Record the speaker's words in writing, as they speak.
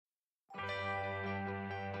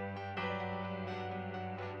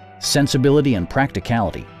Sensibility and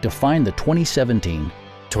practicality define the 2017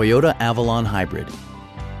 Toyota Avalon Hybrid.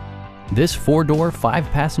 This four-door,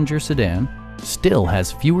 five-passenger sedan still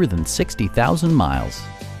has fewer than 60,000 miles.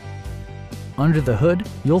 Under the hood,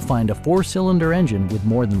 you'll find a four-cylinder engine with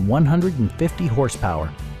more than 150 horsepower,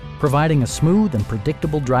 providing a smooth and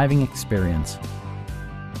predictable driving experience.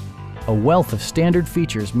 A wealth of standard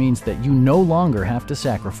features means that you no longer have to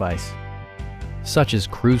sacrifice, such as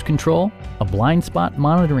cruise control, a blind spot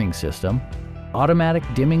monitoring system, automatic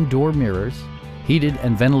dimming door mirrors, heated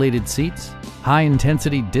and ventilated seats,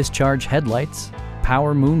 high-intensity discharge headlights,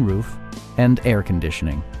 power moonroof, and air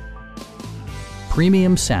conditioning.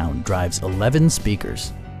 Premium sound drives 11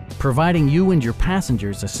 speakers, providing you and your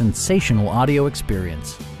passengers a sensational audio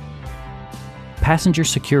experience. Passenger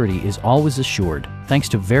security is always assured thanks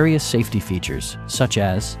to various safety features such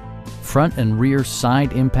as front and rear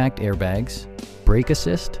side impact airbags, brake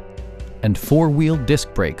assist, and four-wheel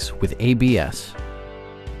disc brakes with ABS.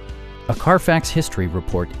 A Carfax history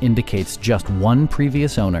report indicates just one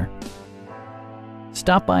previous owner.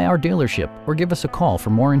 Stop by our dealership or give us a call for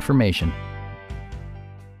more information.